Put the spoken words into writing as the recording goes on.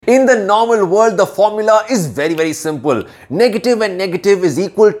In the normal world, the formula is very, very simple. Negative and negative is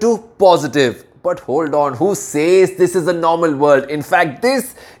equal to positive. But hold on, who says this is a normal world? In fact,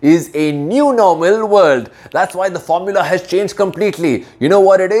 this is a new normal world. That's why the formula has changed completely. You know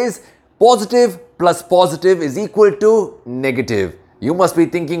what it is? Positive plus positive is equal to negative. You must be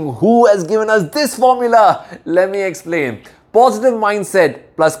thinking, who has given us this formula? Let me explain. Positive mindset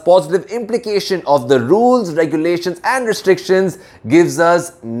plus positive implication of the rules, regulations and restrictions gives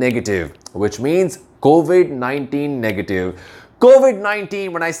us negative, which means COVID-19 negative.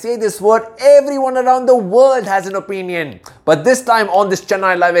 COVID-19, when I say this word, everyone around the world has an opinion. But this time on this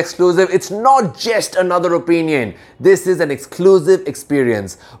Chennai Live exclusive, it's not just another opinion. This is an exclusive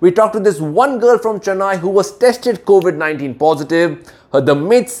experience. We talked to this one girl from Chennai who was tested COVID-19 positive. The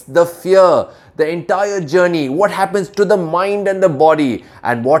myths, the fear, the entire journey, what happens to the mind and the body,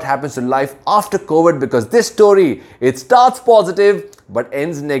 and what happens to life after COVID, because this story, it starts positive but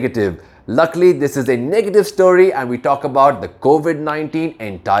ends negative. Luckily, this is a negative story and we talk about the COVID-19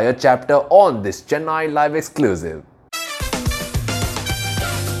 entire chapter on this Chennai Live exclusive.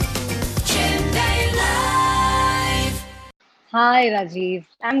 Chennai Live. Hi Rajiv,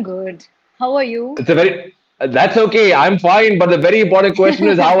 I'm good. How are you? That's okay. I'm fine. But the very important question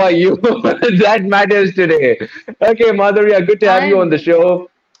is, how are you? That matters today. Okay, Madhurya, good to have you I'm on the good.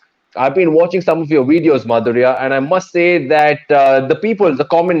 show. I've been watching some of your videos, Madhurya, and I must say that the people, the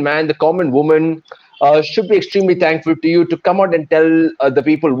common man, the common woman, should be extremely thankful to you to come out and tell the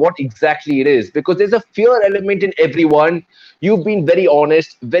people what exactly it is, because there's a fear element in everyone. You've been very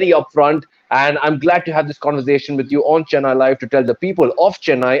honest, very upfront, and I'm glad to have this conversation with you on Chennai Live to tell the people of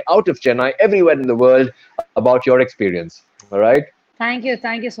Chennai, out of Chennai, everywhere in the world about your experience. All right? Thank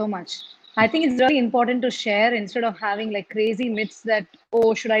you so much. I think it's really important to share instead of having like crazy myths that,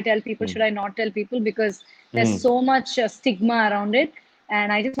 oh, should I tell people, Mm, should I not tell people? Because there's mm, so much stigma around it.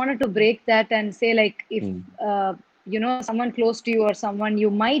 And I just wanted to break that and say, like, if mm, someone close to you or someone you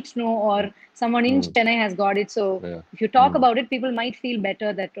might know or someone in mm, Chennai has got it. So yeah. if you talk Mm. about it, people might feel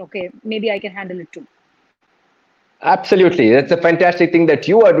better that, okay, maybe I can handle it too. Absolutely. That's a fantastic thing that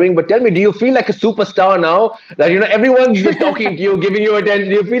you are doing. But tell me, do you feel like a superstar now? That everyone's talking to you, giving you attention.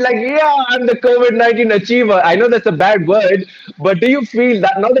 Do you feel like, yeah, I'm the COVID-19 achiever? I know that's a bad word, but do you feel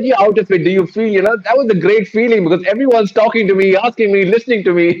that now that you're out of it, do you feel, that was a great feeling because everyone's talking to me, asking me, listening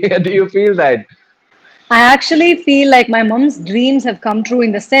to me. Do you feel that? I actually feel like my mom's dreams have come true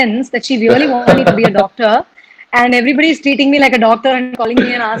in the sense that she really wanted me to be a doctor. And everybody is treating me like a doctor and calling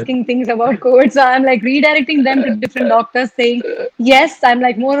me and asking things about COVID. So I'm like redirecting them to different doctors saying, yes, I'm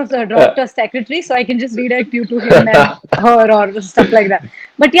like more of the doctor's secretary. So I can just redirect you to him and her or stuff like that.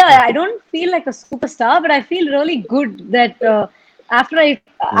 But yeah, I don't feel like a superstar, but I feel really good that after I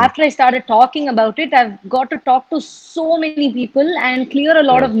Mm, after I started talking about it, I've got to talk to so many people and clear a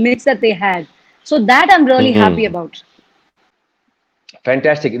lot of mm, myths that they had. So that I'm really happy mm. about.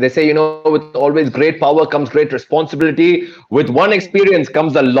 Fantastic. They say, with always great power comes great responsibility. With one True. experience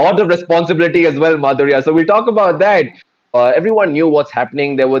comes a lot of responsibility as well, Madhurya. So we'll talk about that. Everyone knew what's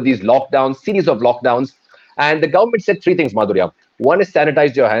happening. There were these lockdowns, series of lockdowns. And the government said three things, Madhurya. One is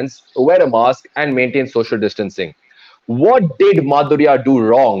sanitize your hands, wear a mask, and maintain social distancing. What did Madhurya do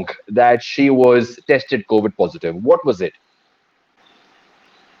wrong that she was tested COVID positive? What was it?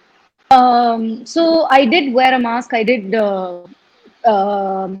 So I did wear a mask. I did,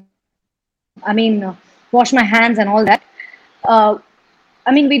 wash my hands and all that. Uh,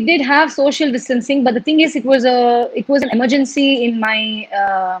 we did have social distancing, but the thing is, it was an emergency in my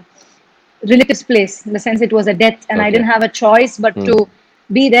relative's place. In the sense, it was a death, and I Okay. didn't have a choice but Mm, to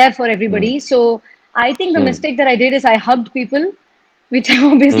be there for mm, everybody. So I think the mm, mistake that I did is I hugged people, which I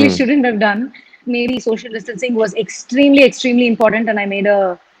obviously mm. shouldn't have done. Maybe social distancing was extremely, extremely important, and I made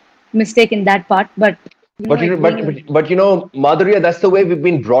a mistake in that part. But But it being a Madhurya, that's the way we've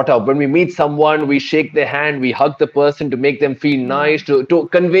been brought up. When we meet someone, we shake their hand, we hug the person to make them feel yeah, nice, to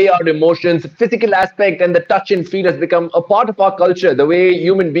convey our emotions. Physical aspect and the touch and feel has become a part of our culture, the way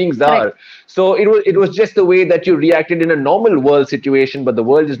human beings correct, are. So it was just the way that you reacted in a normal world situation, but the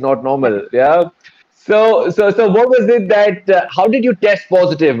world is not normal. correct. Yeah. So, what was it that? How did you test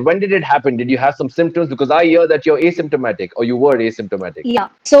positive? When did it happen? Did you have some symptoms? Because I hear that you're asymptomatic, or you were asymptomatic. Yeah.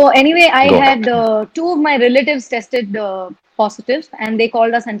 So anyway, I Go. had two of my relatives tested positive, and they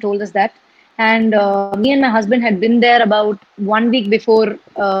called us and told us that. And me and my husband had been there about 1 week before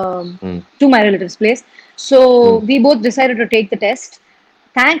Mm, to my relative's place. So mm, we both decided to take the test.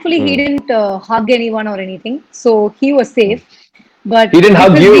 Thankfully, he mm, didn't hug anyone or anything, so he was mm. safe. But He didn't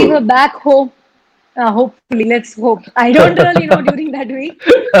hug because we you. were back home, hopefully, let's hope. I don't really know during that week,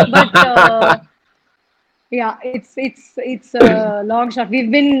 but Yeah, it's a long shot. We've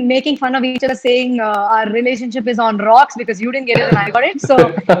been making fun of each other, saying our relationship is on rocks because you didn't get it and I got it.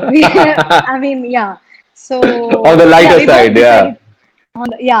 So we, I mean, yeah. On the So yeah, lighter we both side, yeah. decided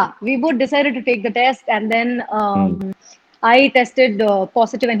yeah, we both decided to take the test, and then Mm. I tested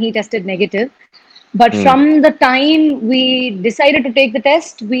positive and he tested negative. But Mm. from the time we decided to take the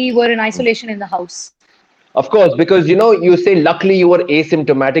test, we were in isolation in the house. Of course, because you say luckily you were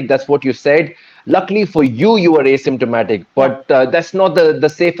asymptomatic. That's what you said. Luckily for you, you were asymptomatic, Yeah, but that's not the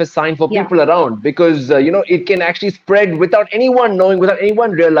safest sign for yeah, people around because it can actually spread without anyone knowing, without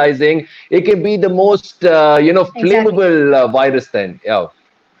anyone realizing. It can be the most exactly. flammable virus. Then, yeah.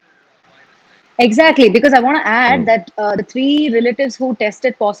 Exactly, because I want to add Mm. that the three relatives who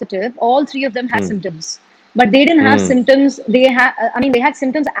tested positive, all three of them had Mm. symptoms, but they didn't have Mm. symptoms. They had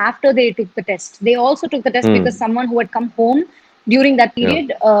symptoms after they took the test. They also took the test because Mm. someone who had come home during that Yeah.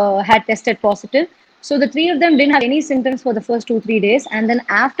 period had tested positive. So the three of them didn't have any symptoms for the first 2 3 days, and then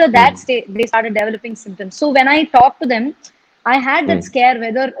after that, Mm. they started developing symptoms. So when I talked to them, I had that Mm. scare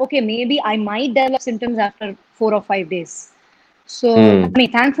whether okay, maybe I might develop symptoms after 4 or 5 days. So, I Mm.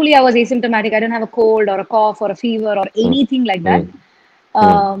 mean, thankfully, I was asymptomatic. I didn't have a cold or a cough or a fever or Mm. anything like that. Mm.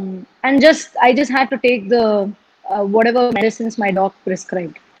 Mm. And I just had to take the whatever medicines my doc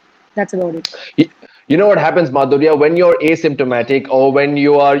prescribed. That's about it. Y- You know what happens, Madhurya, when you're asymptomatic or when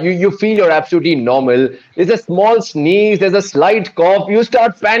you feel you're absolutely normal, there's a small sneeze, there's a slight cough, you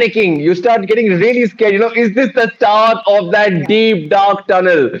start panicking, you start getting really scared. Is this the start of that Yeah, deep, dark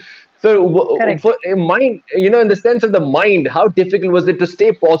tunnel? So, correct. for mind, in the sense of the mind, how difficult was it to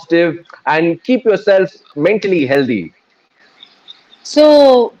stay positive and keep yourself mentally healthy?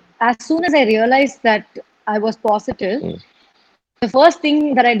 So, as soon as I realized that I was positive, Mm. the first thing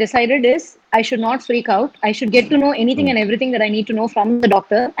that I decided is I should not freak out. I should get to know anything Mm. and everything that I need to know from the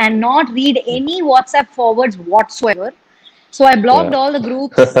doctor and not read Mm. any WhatsApp forwards whatsoever. So I blocked Yeah. all the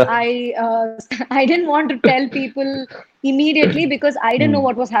groups. I didn't want to tell people immediately because I didn't know Mm.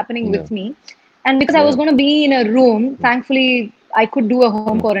 what was happening Yeah. with me, and because I was Yeah. going to be in a room. Thankfully, I could do a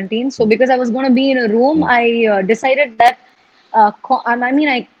home Mm. quarantine. So Mm. because I was going to be in a room, Mm. I decided that.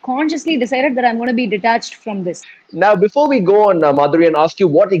 I consciously decided that I'm going to be detached from this. Now, before we go on, Madhuri, and ask you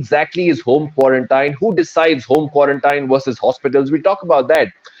what exactly is home quarantine, who decides home quarantine versus hospitals? We'll talk about that.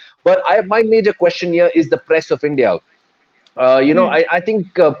 But my major question here is the press of India. Hmm. I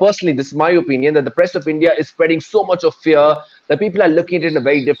think personally, this is my opinion, that the press of India is spreading so much of fear that people are looking at it in a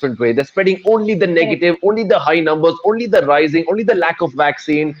very different way. They're spreading only the Correct. negative, only the high numbers, only the rising, only the lack of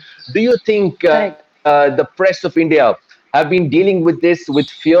vaccine. Do you think Correct. the press of India have been dealing with this with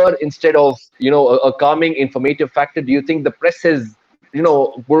fear instead of a calming, informative factor? Do you think the press has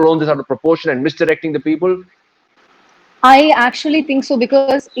blown this out of proportion and misdirecting the people? I actually think so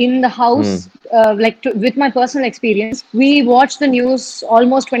because in the Mm. house, with my personal experience, we watch the news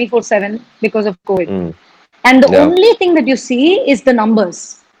almost 24/7 because of COVID. Mm. And the Yeah. only thing that you see is the numbers.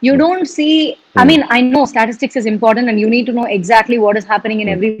 You Mm. don't see, I Mm. mean, I know statistics is important and you need to know exactly what is happening in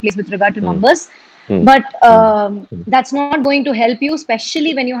Mm. every place with regard to Mm. numbers. Mm. But Mm. that's not going to help you,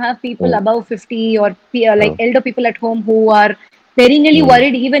 especially when you have people Mm. above 50 or like Mm. elder people at home who are perennially Mm.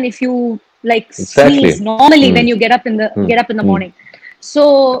 worried, even if you like sneeze Exactly. normally when Mm. you Mm. get up in the Mm. morning. So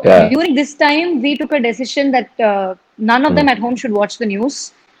Yeah. during this time, we took a decision that none of them Mm. at home should watch the news.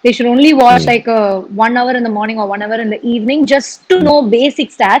 They should only watch Mm. like 1 hour in the morning or 1 hour in the evening just to Mm. know basic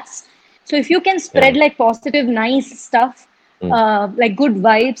stats. So if you can Yeah. spread like positive, nice stuff, Mm. like good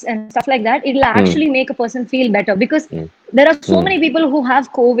vibes and stuff like that, it'll Mm. actually make a person feel better because Mm. there are so Mm. many people who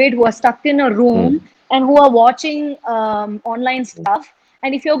have COVID who are stuck in a room Mm. and who are watching online stuff.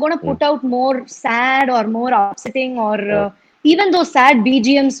 And if you're going to Mm. put out more sad or more upsetting or Yeah. even those sad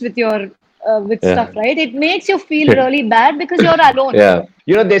BGMs with your with Yeah. stuff, right? It makes you feel really bad because you're alone.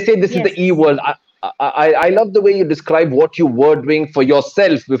 Yeah. They say this is the E Yes, world. I love the way you describe what you were doing for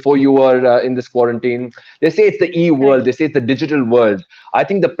yourself before you were in this quarantine. They say it's the E world. correct, They say it's the digital world. I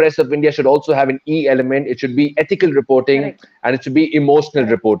think the press of India should also have an E element. It should be ethical reporting correct, and it should be emotional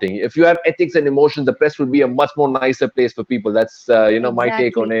correct. reporting. If you have ethics and emotions, the press will be a much more nicer place for people. That's my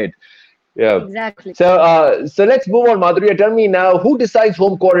take on Exactly, it. Yeah. exactly. So let's move on, Madhurya. Tell me now, who decides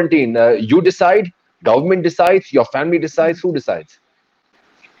home quarantine? You decide, government decides, your family decides, who decides?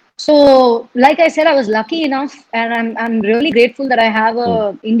 So, like I said, I was lucky enough, and I'm really grateful that I have Mm.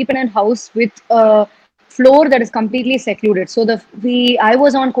 a independent house with a floor that is completely secluded. So I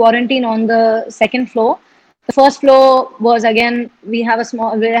was on quarantine on the second floor. The first floor was again we have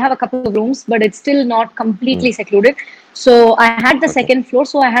a couple of rooms, but it's still not Mm. completely secluded. So I had the Okay. second floor,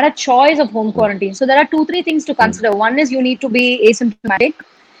 so I had a choice of home Mm. quarantine. So there are 2 3 things to Mm. consider. One is you need to be asymptomatic,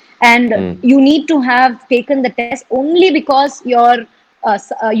 and you need to have taken the test only because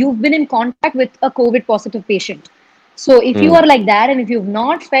you've been in contact with a COVID positive patient. So if you are like that and if you've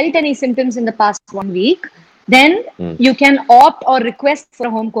not felt any symptoms in the past 1 week, then you can opt or request for a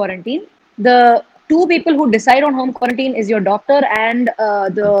home quarantine. The two people who decide on home quarantine is your doctor and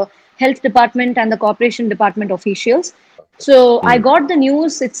the health department and the corporation department officials. So I got the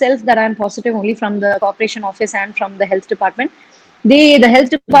news itself that I'm positive only from the corporation office and from the health department. The health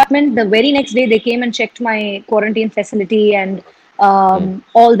department, the very next day, they came and checked my quarantine facility and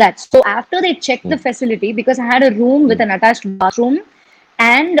all that. So after they checked the facility, because I had a room with an attached bathroom,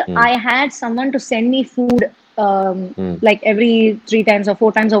 and I had someone to send me food like every 3 times or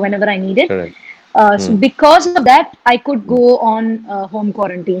 4 times or whenever I needed. Correct. So because of that, I could go on home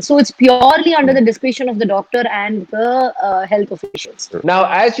quarantine. So it's purely under the discretion of the doctor and the health officials. Now,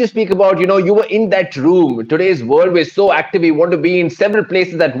 as you speak about, you were in that room. Today's world is so active. We want to be in several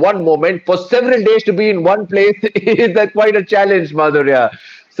places at one moment. For several days to be in one place is quite a challenge, Madhurya.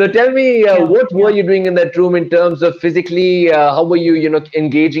 So tell me, what were you doing in that room in terms of physically? How were you,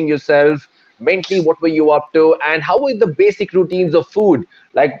 engaging yourself? Mentally, what were you up to? And how were the basic routines of food?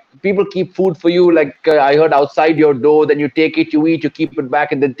 Like, people keep food for you, like I heard, outside your door, then you take it, you eat, you keep it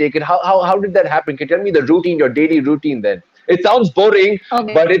back, and then take it. How did that happen? Can you tell me the routine, your daily routine then? It sounds boring,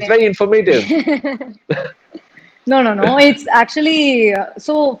 but it's very informative. No. It's actually,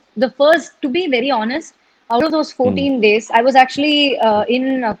 so the first, to be very honest, out of those 14 days, I was actually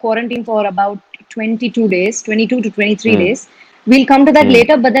in quarantine for about 22 days, 22 to 23 days. We'll come to that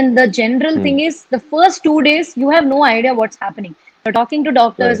later, but then the general thing is the first 2 days, you have no idea what's happening. You're talking to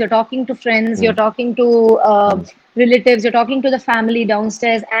doctors, you're talking to friends, you're talking to relatives, you're talking to the family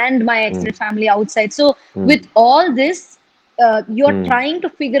downstairs and my extended family outside. So with all this, you're trying to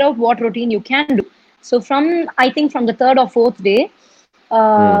figure out what routine you can do. So I think from the third or fourth day,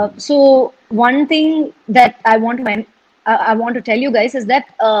 so one thing that I want to tell you guys is that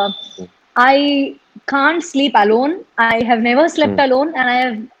I can't sleep alone. I have never slept alone,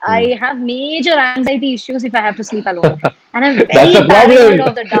 and I have major anxiety issues if I have to sleep alone. And I'm very paranoid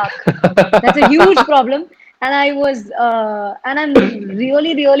of the dark. That's a huge problem. And I'm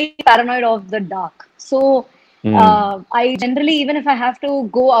really, really paranoid of the dark. So I generally, even if I have to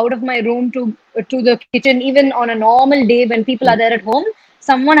go out of my room to the kitchen, even on a normal day when people are there at home,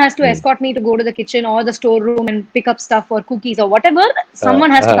 someone has to escort me to go to the kitchen or the storeroom and pick up stuff or cookies or whatever.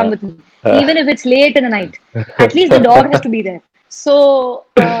 Someone has to come with me, even if it's late in the night. At least the dog has to be there. So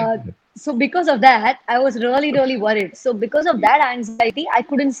because of that, I was really, really worried. So because of that anxiety, I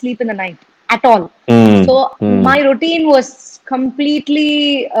couldn't sleep in the night at all. So my routine was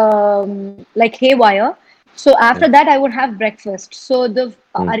completely like haywire. So after that, I would have breakfast. So the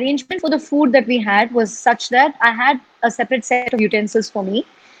arrangement for the food that we had was such that I had a separate set of utensils for me.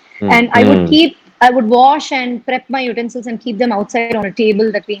 And I would wash and prep my utensils and keep them outside on a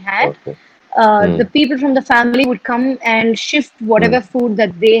table that we had. The people from the family would come and shift whatever food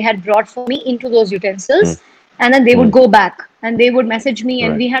that they had brought for me into those utensils. And then they would go back and they would message me.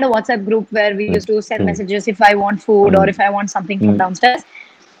 And we had a WhatsApp group where we used to send messages if I want food or if I want something from downstairs.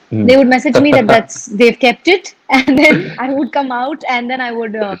 They would message me that they've kept it, and then I would come out and then I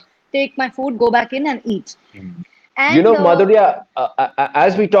would take my food, go back in and eat. And, Madhurya,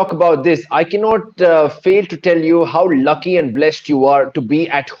 as we talk about this, I cannot fail to tell you how lucky and blessed you are to be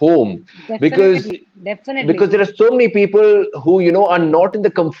at home. Definitely. Because there are so many people who, are not in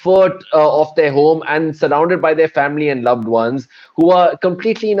the comfort of their home and surrounded by their family and loved ones, who are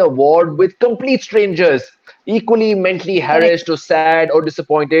completely in a ward with complete strangers, equally mentally harassed or sad or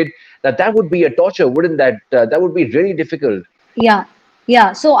disappointed. That would be a torture, wouldn't that? That would be really difficult. Yeah.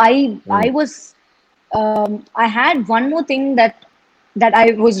 So I was, I had one more thing that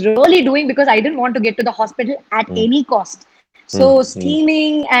I was really doing because I didn't want to get to the hospital at any cost. So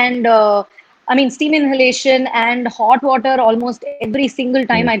steaming and steam inhalation and hot water almost every single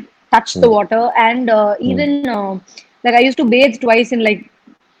time I touched the water, and even like I used to bathe twice in like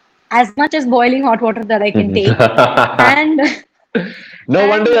as much as boiling hot water that I can take. And no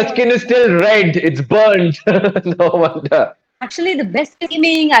wonder your skin is still red. It's burned. No wonder. Actually, the best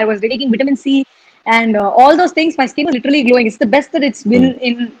steaming, I was taking vitamin C and all those things. My skin was literally glowing. It's the best that it's been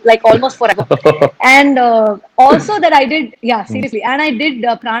in like almost forever. And also that I did, seriously. And I did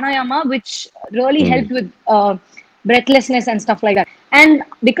pranayama, which really helped with breathlessness and stuff like that. And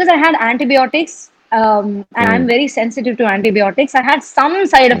because I had antibiotics, and I'm very sensitive to antibiotics. I had some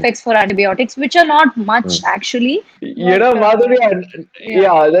side effects for antibiotics, which are not much actually, but Madhurya,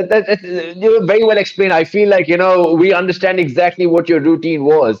 yeah. you very well explained. I feel like, we understand exactly what your routine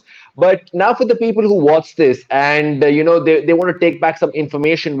was. But now for the people who watch this and, they want to take back some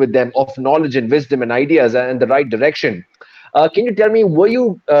information with them of knowledge and wisdom and ideas and the right direction. Can you tell me, were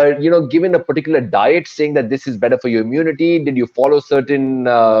you, given a particular diet saying that this is better for your immunity? Did you follow certain,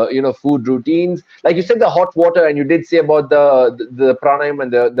 food routines? Like you said, the hot water, and you did say about the pranayam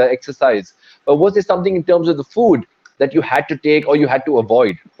and the exercise. Was there something in terms of the food that you had to take or you had to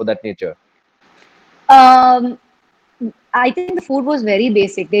avoid for that nature? Um, I think the food was very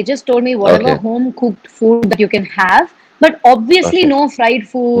basic. They just told me whatever Okay. home cooked food that you can have, but obviously Okay. no fried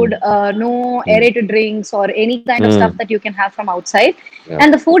food, Mm, no mm, aerated drinks or any kind of stuff mm, that you can have from outside. yeah.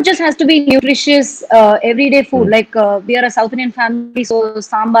 And the food just has to be nutritious, everyday food. Mm, Like we are a South Indian family, so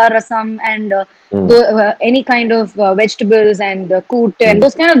sambar, rasam, and mm, any kind of vegetables and koot and mm.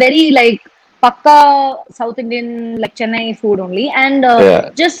 those kind of very like pakka South Indian like Chennai food only, and Yeah.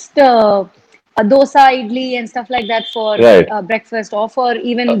 just dosa, idli, and stuff like that for Right. breakfast or for Uh,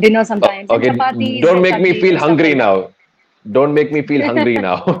 even dinner sometimes, and okay. chapatis Don't and make me sabjis feel and stuff hungry like that. now. Don't make me feel hungry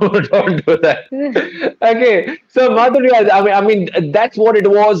now. Don't do that. Okay, so Madhurya, that's what it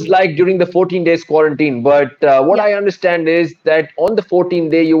was like during the 14 days quarantine. But what Yeah, I understand is that on the 14th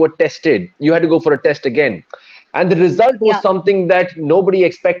day you were tested. You had to go for a test again, and the result was yeah, something that nobody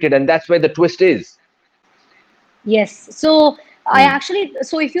expected, and that's where the twist is. yes. So I Mm. actually,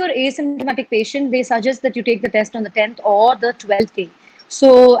 so if you're asymptomatic patient, they suggest that you take the test on the 10th or the 12th day.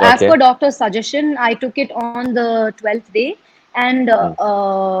 So as per Okay. doctor's suggestion, I took it on the 12th day, and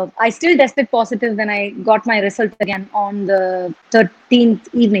Mm. I still tested positive when I got my result again on the 13th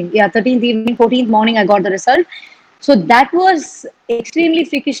evening. Yeah, 13th evening, 14th morning, I got the result. So that was extremely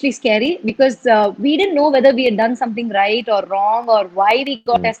freakishly scary because we didn't know whether we had done something right or wrong or why we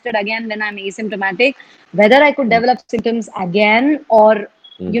got Mm. tested again when I'm asymptomatic, whether I could Mm. develop symptoms again or,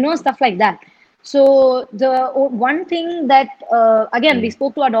 Mm. stuff like that. So the one thing that, again, we Mm.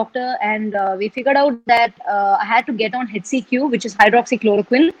 spoke to our doctor and we figured out that I had to get on HCQ, which is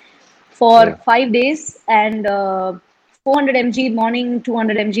hydroxychloroquine, for Yeah. 5 days and 400 mg morning,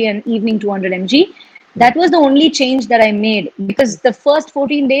 200 mg, and evening 200 mg. Mm. That was the only change that I made because the first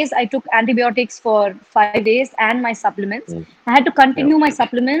 14 days I took antibiotics for 5 days and my supplements. Mm. I had to Yeah. continue my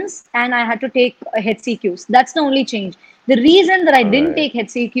supplements and I had to take HCQs. That's the only change. The reason that I All didn't right. take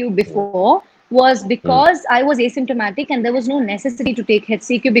HCQ Mm. before was Mm. because I was asymptomatic and there was no necessity to take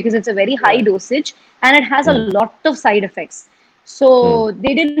HCQ because it's a very high Yeah. dosage and it has a Mm. lot of side effects. Mm. So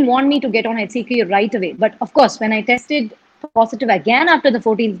they didn't want me to get on HCQ right away. But of course, when I tested positive again after the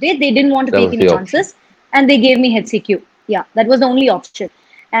 14th day, they didn't want to That take was any the option. chances and they gave me HCQ. Yeah, that was the only option.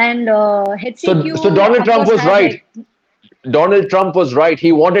 And So HCQ, Donald of Trump course, was has right. like, Donald Trump was right.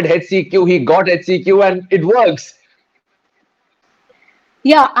 He wanted HCQ. He got HCQ, and it works.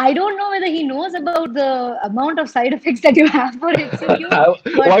 yeah, I don't know whether he knows about the amount of side effects that you have for HCQ,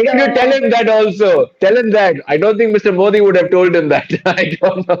 but Why don't you tell him that also? Tell him that. I don't think Mr. Modi would have told him that. I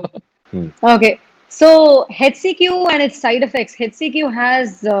don't know. Hmm. okay. So HCQ and its side effects. HCQ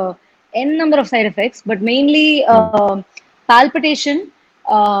has n number of side effects, but mainly Hmm. palpitation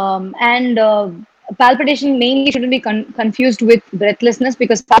and palpitation mainly shouldn't be confused with breathlessness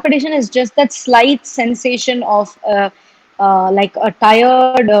because palpitation is just that slight sensation of like a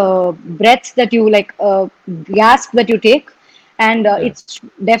tired breath that you like gasp that you take, and Yeah. it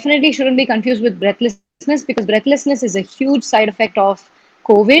definitely shouldn't be confused with breathlessness because breathlessness is a huge side effect of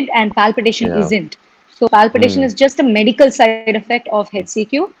COVID and palpitation Yeah. isn't. So palpitation Hmm. is just a medical side effect of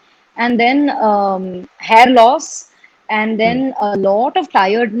HCQ, and then hair loss, and Hmm. then a lot of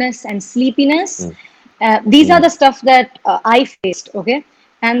tiredness and sleepiness. Hmm. These are Hmm. the stuff that I faced. Okay,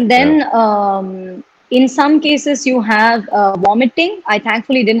 and Yeah. then in some cases you have vomiting. I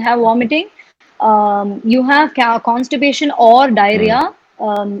thankfully didn't have vomiting. You have constipation or Hmm. diarrhea.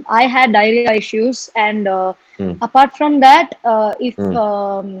 I had diarrhea issues, and Hmm. apart from that, if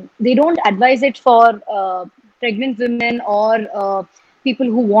Hmm. they don't advise it for pregnant women or people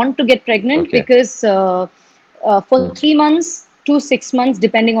who want to get pregnant Okay. because for Hmm. 3 months to 6 months,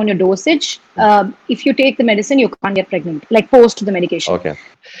 depending on your dosage, Hmm. if you take the medicine, you can't get pregnant, like post the medication. Okay.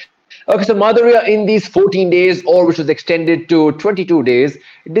 Okay, so Madhurya, in these 14 days, or which was extended to 22 days,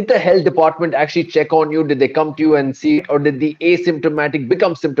 did the health department actually check on you? Did they come to you and see, or did the asymptomatic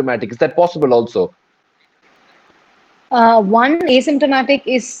become symptomatic? Is that possible also? One asymptomatic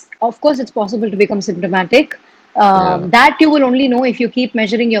is, of course, it's possible to become symptomatic. That you will only know if you keep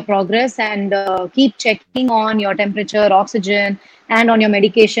measuring your progress and keep checking on your temperature, oxygen, and on your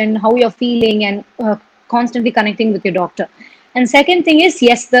medication, how you're feeling, and constantly connecting with your doctor. And second thing is,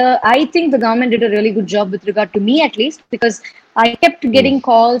 yes, I think the government did a really good job with regard to me, at least, because I kept getting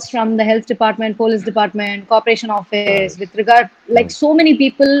calls from the health department, police department, corporation office, with regard, like so many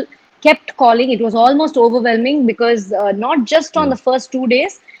people kept calling. It was almost overwhelming because not just on the first 2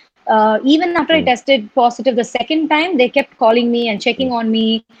 days, even after I tested positive the second time, they kept calling me and checking on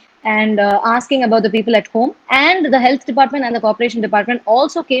me and asking about the people at home. And the health department and the corporation department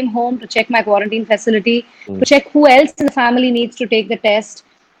also came home to check my quarantine facility, to check who else in the family needs to take the test,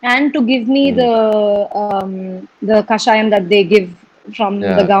 and to give me the kashayam that they give from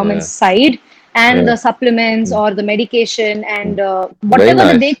the government's side, and the supplements or the medication, and Very whatever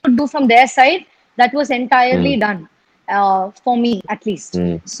that they nice. could do from their side, that was entirely done for me, at least.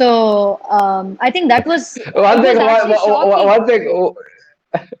 So I think that was One it was thing, actually shocking. one thing.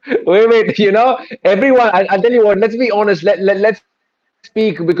 Wait. Everyone. I'll tell you what. Let's be honest. Let's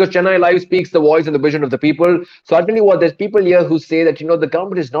speak because Chennai Live speaks the voice and the vision of the people. So I'll tell you what. There's people here who say that the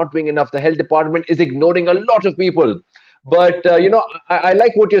government is not doing enough. The health department is ignoring a lot of people. But I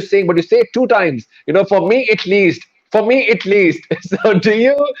like what you're saying. But you say it two times. For me at least. For me at least. So do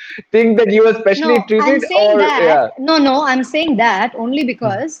you think that you were specially No, I'm treated, saying or that. yeah? No, I'm saying that only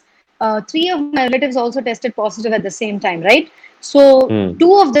because three of my relatives also tested positive at the same time, right? So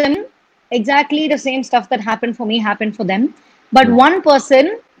two of them, exactly the same stuff that happened for me happened for them. But one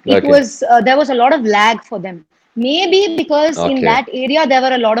person, it Okay. was there was a lot of lag for them. Maybe because in Okay. that area there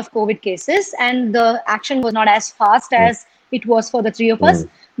were a lot of COVID cases and the action was not as fast as it was for the three of us.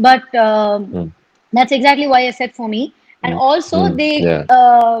 But that's exactly why I said for me. And also Yeah.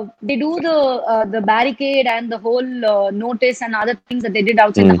 they do the barricade and the whole notice and other things that they did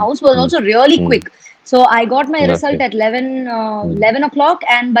outside the house was also really quick. So I got my result Okay. at 11 o'clock,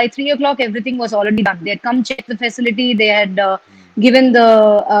 and by 3 o'clock everything was already done. They had come check the facility. They had given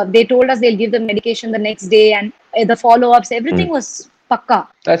they told us they'll give the medication the next day, and the follow-ups. Everything was pakka.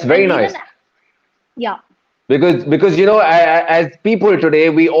 That's very And even nice. yeah, Because as people today,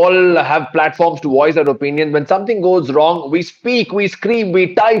 we all have platforms to voice our opinions. When something goes wrong, we speak, we scream,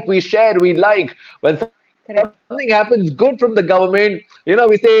 we type, we share, we like. When something happens correct. good from the government,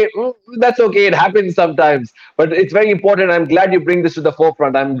 we say, that's okay, it happens sometimes. But it's very important. I'm glad you bring this to the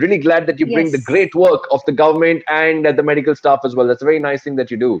forefront. I'm really glad that you bring the great work Yes. of the government and the medical staff as well. That's a very nice thing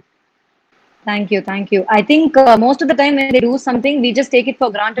that you do. Thank you, thank you. I think most of the time when they do something, we just take it for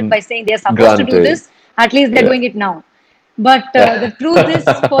granted by saying they're supposed to do Granted. this. At least they're Yeah. doing it now. But the truth is,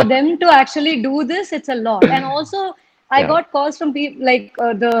 for them to actually do this, it's a lot. And also, I Yeah. got calls from people like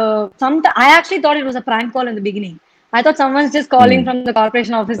I actually thought it was a prank call in the beginning. I thought someone's just calling from the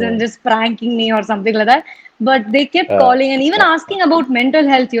corporation office and just pranking me or something like that. But they kept calling and even asking about mental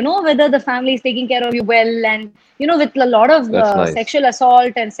health, whether the family is taking care of you well. And, with a lot of That's nice. sexual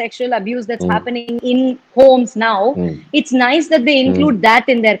assault and sexual abuse that's happening in homes now, it's nice that they include that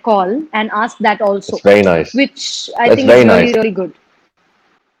in their call and ask that That's also, very nice. which I That's think is very really, nice. really good.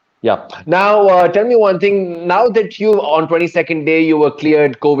 Yeah. Now, tell me one thing. Now that you on 22nd day you were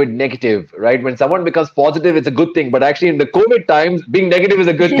cleared COVID negative, right? When someone becomes positive, it's a good thing. But actually, in the COVID times, being negative is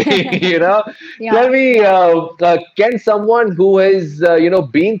a good thing. Tell Yeah, me, yeah. can someone who has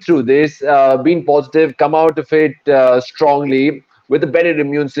been through this, been positive, come out of it strongly with a better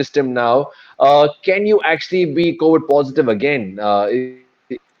immune system now? Can you actually be COVID positive again?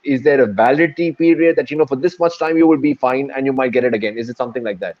 Is there a validity period that for this much time you will be fine and you might get it again? Is it something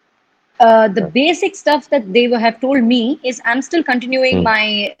like that? The basic stuff that they have told me is I'm still continuing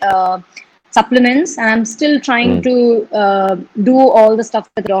my supplements, and I'm still trying to do all the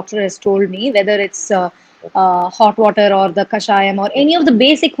stuff that the doctor has told me, whether it's hot water or the kashayam or any of the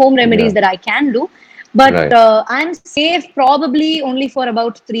basic home remedies Yeah. that I can do. But Right. I'm safe probably only for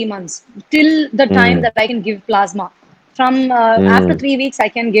about 3 months till the time that I can give plasma. From after 3 weeks, I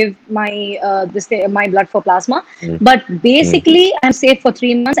can give my blood for plasma. But basically, I'm safe for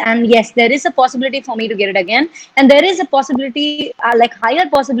 3 months. And yes, there is a possibility for me to get it again, and there is a possibility, like higher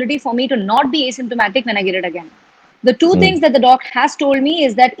possibility, for me to not be asymptomatic when I get it again. The two things that the doc has told me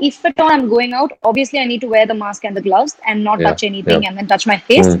is that if at all I'm going out, obviously I need to wear the mask and the gloves and not Yeah. touch Yeah. anything and then touch my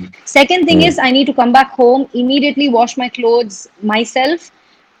face. Second thing is I need to come back home, immediately wash my clothes myself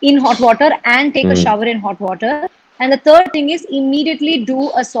in hot water and take a shower in hot water. And the third thing is immediately do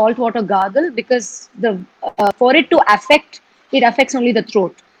a salt water gargle, because the for it to affect, it affects only the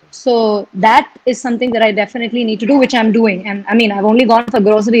throat. So that is something that I definitely need to do, which I'm doing. And I mean, I've only gone for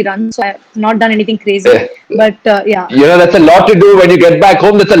grocery runs, so I've not done anything crazy. But yeah. That's a lot to do when you get back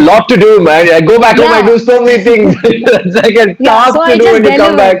home. That's a lot to do, man. I go back home, I do so many things. It's like a task so to I do just when you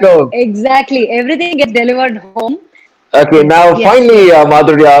come back home. Exactly. Everything gets delivered home. Okay, now Yes. finally,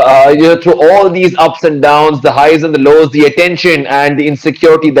 Madhurya, through all these ups and downs, the highs and the lows, the attention and the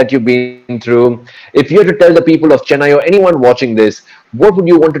insecurity that you've been through, if you had to tell the people of Chennai or anyone watching this, what would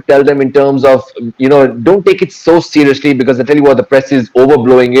you want to tell them in terms of, don't take it so seriously because I tell you what, the press is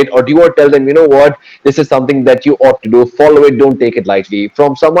overblowing it, or do you want to tell them, you know what, this is something that you ought to do, follow it, don't take it lightly.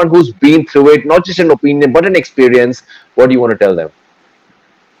 From someone who's been through it, not just an opinion, but an experience, what do you want to tell them?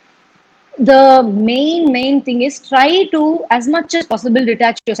 The main thing is try to, as much as possible,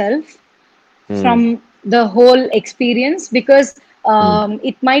 detach yourself from the whole experience, because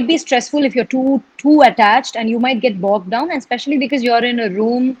it might be stressful if you're too attached, and you might get bogged down, especially because you're in a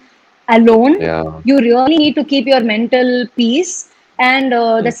room alone. Yeah. You really need to keep your mental peace. And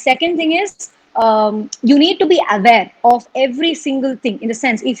the second thing is, you need to be aware of every single thing. In the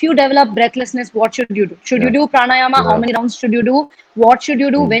sense, if you develop breathlessness, what should you do? Should you do pranayama? How many rounds should you do? What should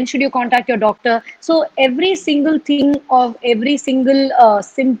you do? When should you contact your doctor? So every single thing of every single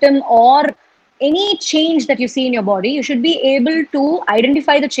symptom or any change that you see in your body, you should be able to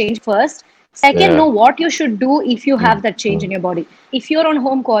identify the change first. Second, know what you should do if you have that change in your body. If you're on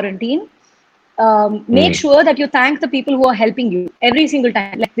home quarantine, make sure that you thank the people who are helping you every single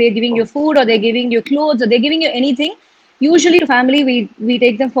time. Like they're giving you food, or they're giving you clothes, or they're giving you anything. Usually to family, we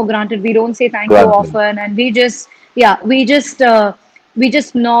take them for granted. We don't say thank you often, and we just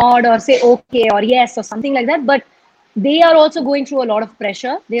nod or say okay or yes or something like that. But they are also going through a lot of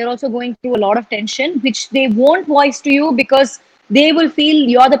pressure. They are also going through a lot of tension, which they won't voice to you because they will feel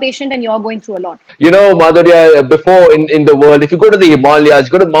you're the patient and you're going through a lot. Madhurya, before in the world, if you go to the Himalayas,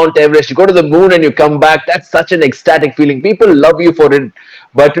 you go to Mount Everest, you go to the moon and you come back, that's such an ecstatic feeling. People love you for it.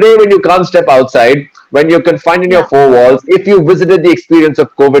 But today, when you can't step outside, when you're confined in your four walls, if you visited the experience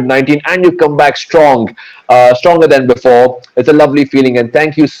of COVID-19 and you come back stronger than before, it's a lovely feeling. And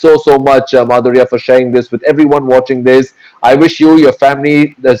thank you so much, Madhurya, for sharing this with everyone watching this. I wish you, your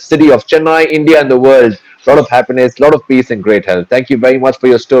family, the city of Chennai, India, and the world a lot of happiness, a lot of peace, and great health. Thank you very much for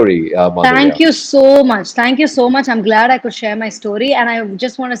your story, Madhurya. Thank you so much. Thank you so much. I'm glad I could share my story. And I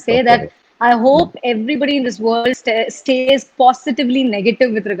just want to say that I hope everybody in this world stays positively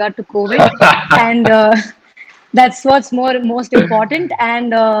negative with regard to COVID. And that's what's most important.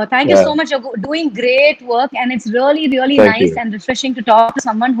 And thank you so much. You're doing great work. And it's really nice and refreshing to talk to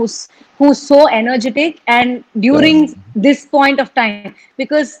someone who's so energetic and during this point of time,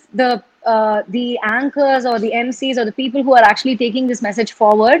 because the anchors or the MCs or the people who are actually taking this message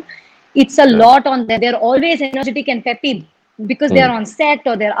forward, it's a lot on them. They're always energetic and peppy because they're on set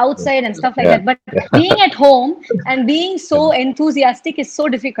or they're outside and stuff like that. But being at home and being so enthusiastic is so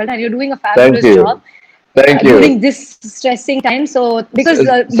difficult, and you're doing a fabulous job. Thank you. During this stressing time. So, because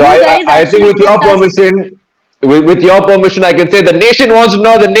I think with your permission, with your permission, I can say the nation wants to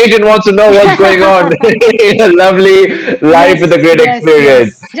know. The nation wants to know what's going on in a lovely life with a great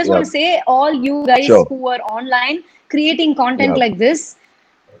experience. Yes. Just want to say, all you guys who are online creating content like this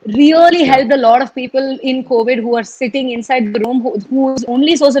really helped a lot of people in COVID who are sitting inside the room, whose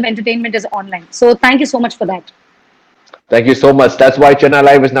only source of entertainment is online. So, thank you so much for that. Thank you so much. That's why Chennai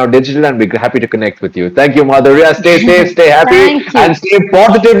Live is now digital, and we're happy to connect with you. Thank you, Madhurya. Stay safe, stay happy, and stay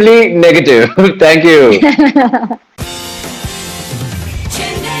positively negative. Thank you.